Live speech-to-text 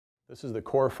This is the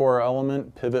Core 4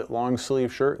 Element Pivot Long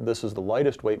Sleeve Shirt. This is the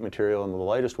lightest weight material and the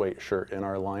lightest weight shirt in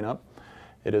our lineup.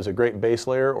 It is a great base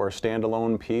layer or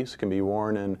standalone piece. It can be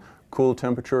worn in cool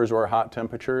temperatures or hot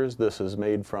temperatures. This is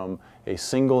made from a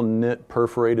single knit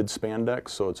perforated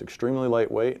spandex, so it's extremely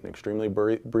lightweight and extremely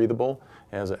breathable.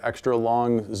 It has an extra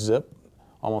long zip,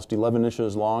 almost 11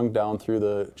 inches long, down through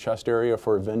the chest area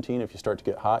for venting. If you start to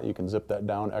get hot, you can zip that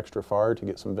down extra far to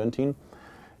get some venting.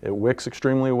 It wicks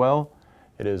extremely well.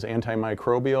 It is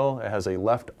antimicrobial. It has a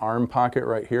left arm pocket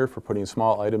right here for putting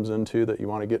small items into that you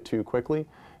want to get to quickly.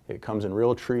 It comes in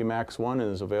Realtree Max 1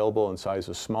 and is available in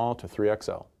sizes small to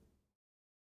 3XL.